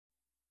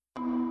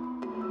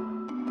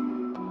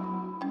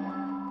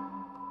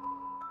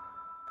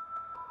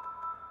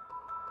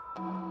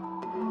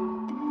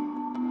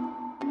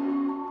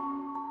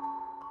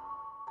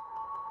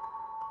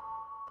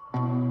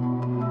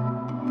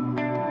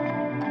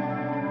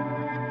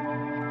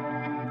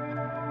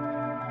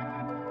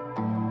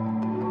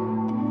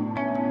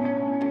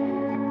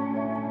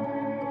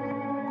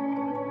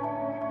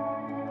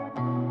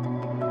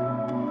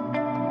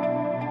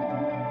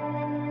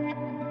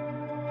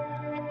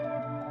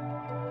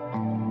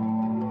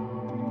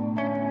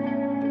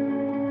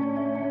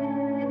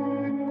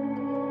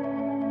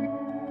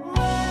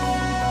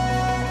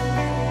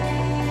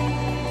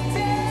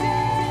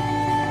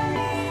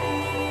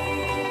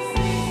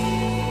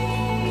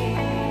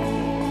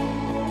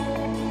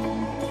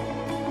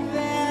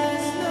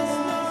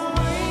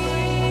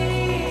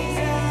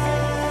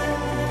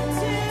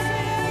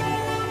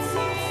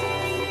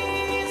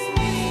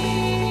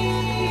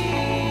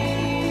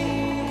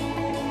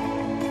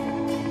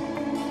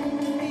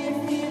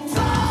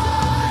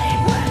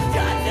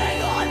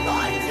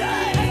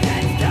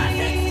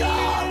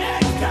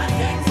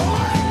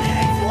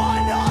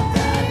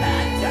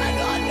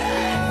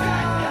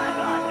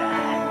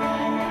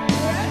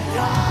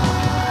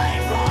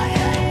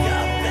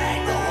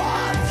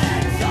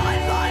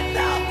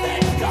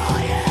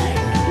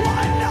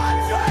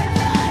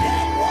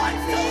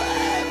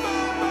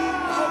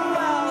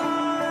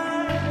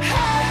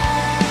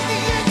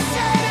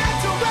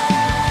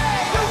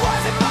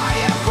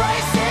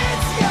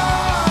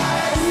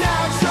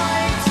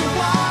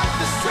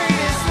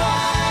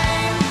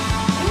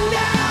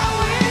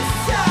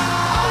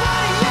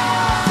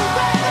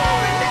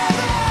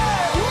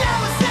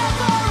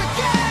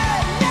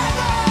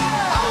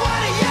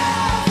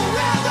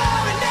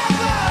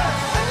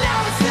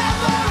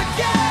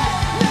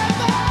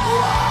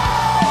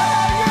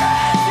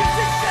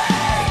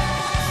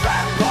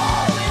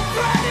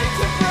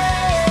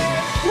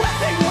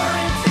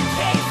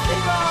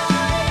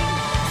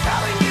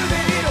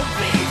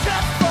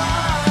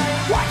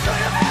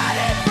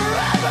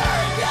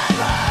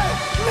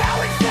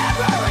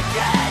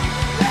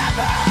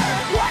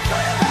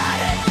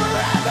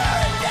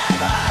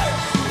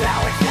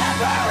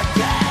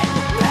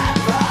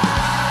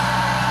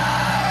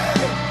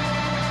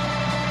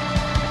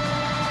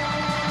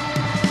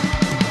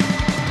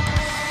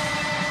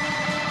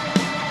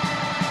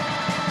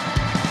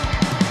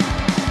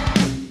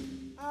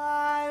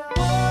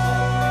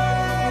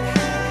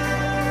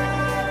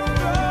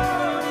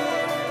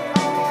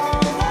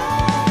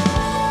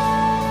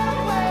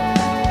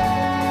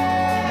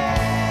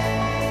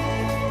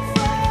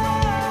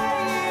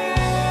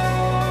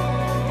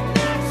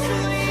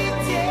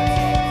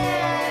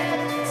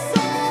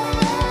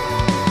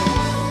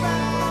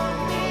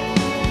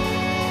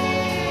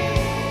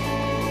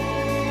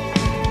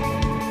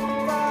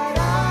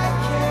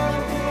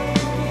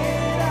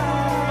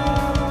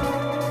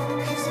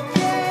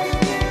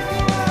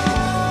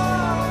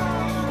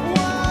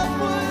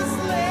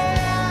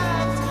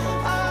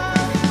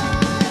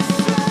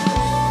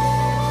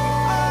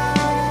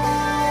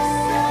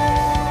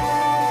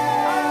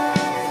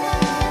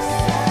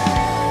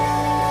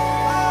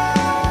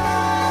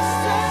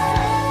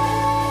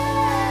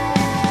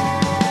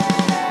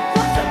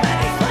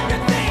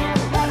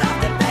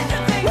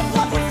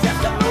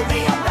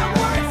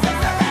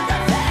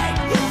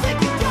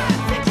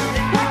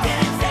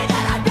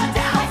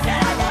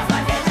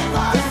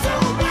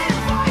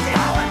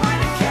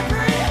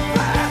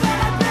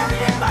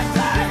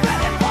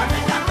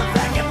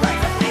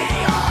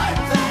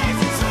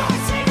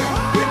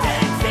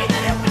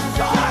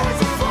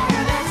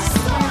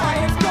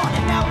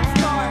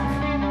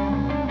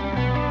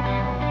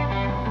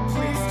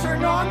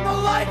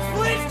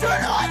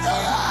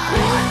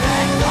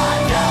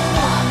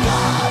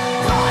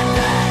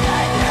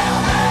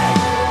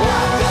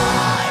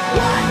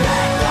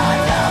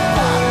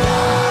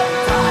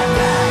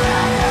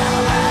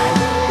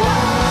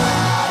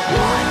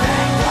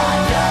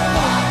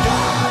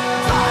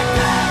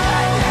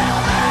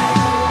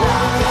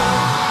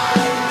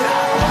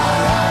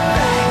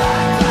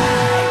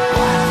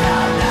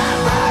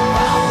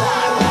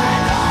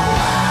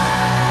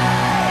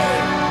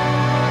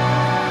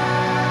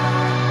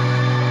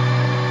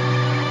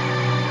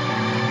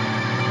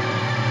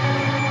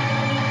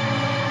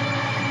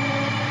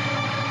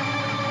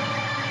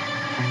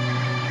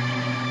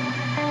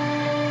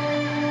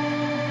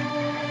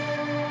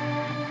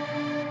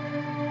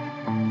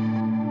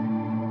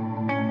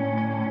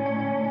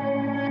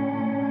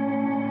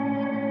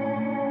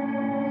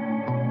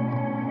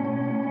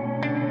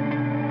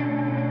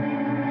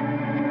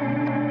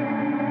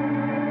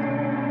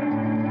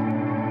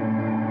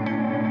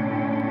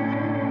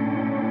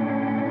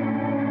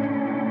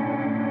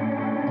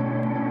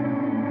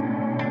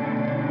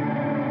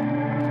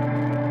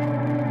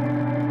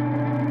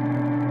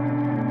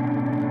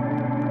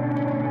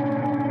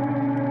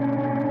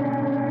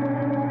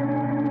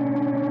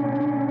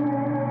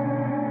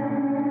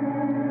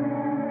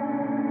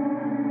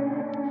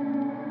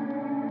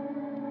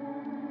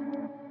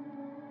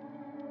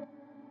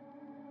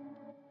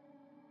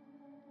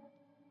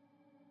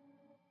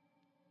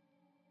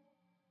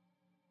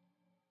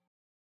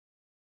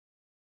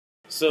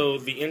So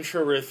the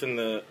intro riff and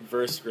the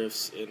verse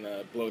riffs in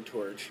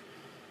Blowtorch,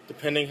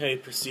 depending how you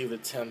perceive the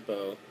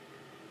tempo,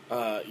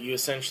 you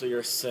essentially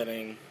are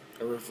setting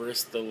a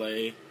reverse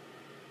delay,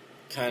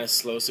 kind of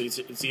slow. So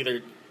it's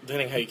either,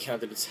 depending how you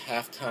count it, it's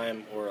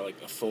halftime or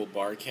like a full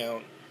bar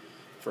count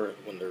for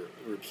when the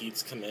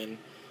repeats come in,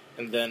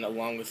 and then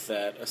along with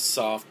that, a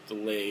soft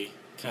delay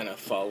kind of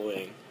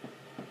following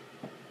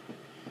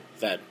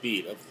that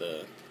beat of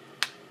the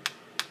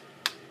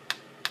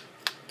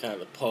kind of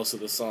the pulse of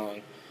the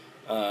song.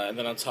 And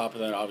then on top of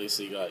that,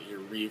 obviously you got your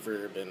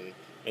reverb and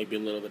maybe a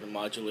little bit of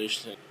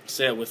modulation.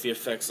 So yeah, with the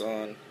effects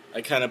on,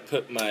 I kind of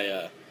put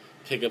my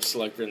pickup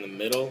selector in the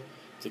middle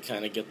to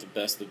kind of get the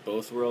best of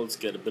both worlds,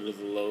 get a bit of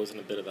the lows and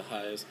a bit of the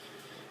highs.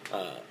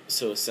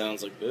 So it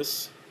sounds like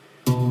this.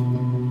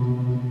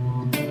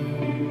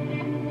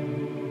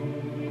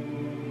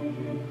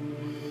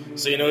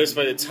 So you notice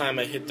by the time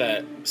I hit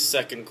that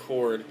second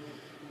chord,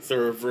 the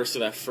reverse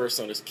of that first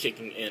note is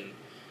kicking in.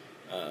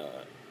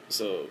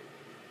 So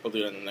I'll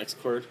do it on the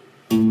next chord.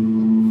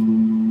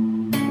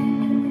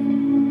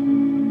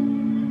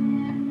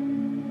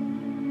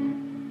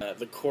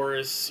 The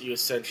chorus, you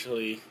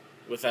essentially,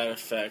 with that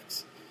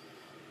effect,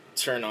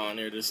 turn on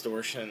your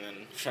distortion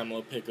and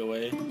tremolo pick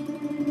away.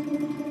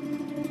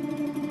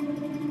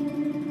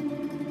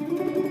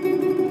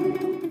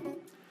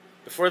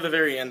 Before the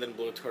very end in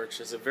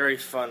Blowtorch is a very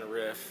fun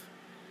riff,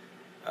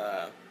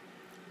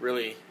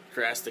 really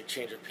drastic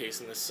change of pace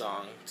in this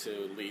song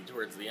to lead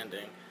towards the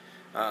ending.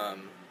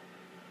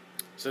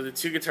 So the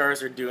two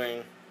guitars are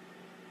doing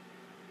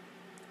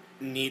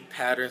neat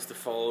patterns to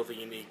follow the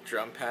unique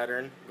drum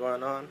pattern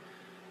going on.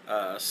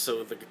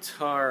 So the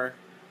guitar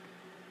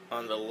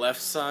on the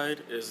left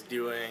side is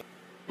doing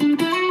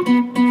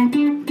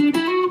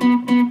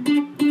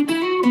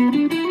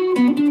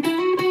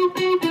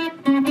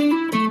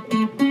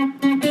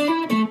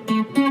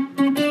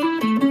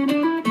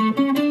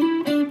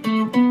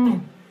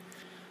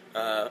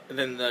and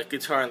then the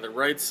guitar on the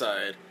right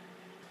side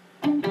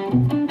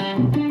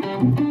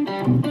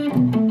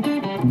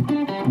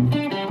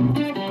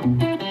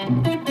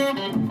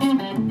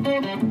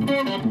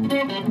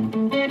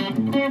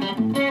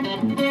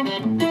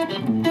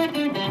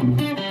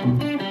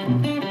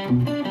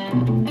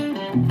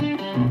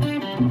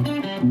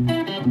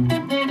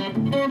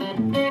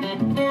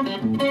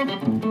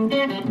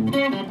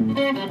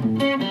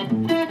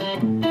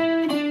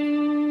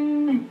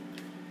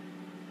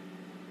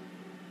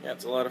yeah,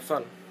 it's a lot of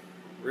fun.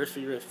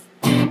 Riffy riff.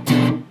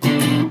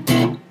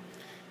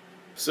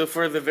 So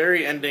for the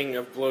very ending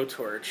of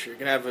Blowtorch, you're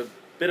going to have a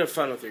bit of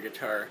fun with your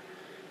guitar.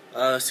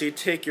 So you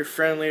take your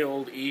friendly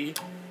old E,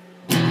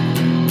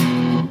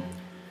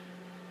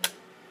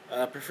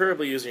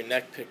 preferably use your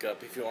neck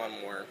pickup if you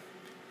want more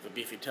of a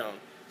beefy tone.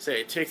 So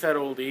you take that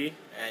old E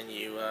and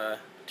you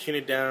tune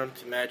it down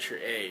to match your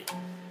A,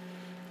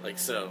 like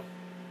so.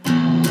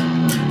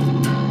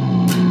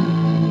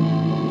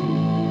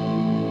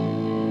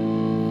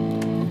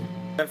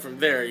 And from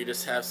there, you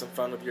just have some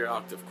fun with your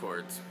octave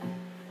chords.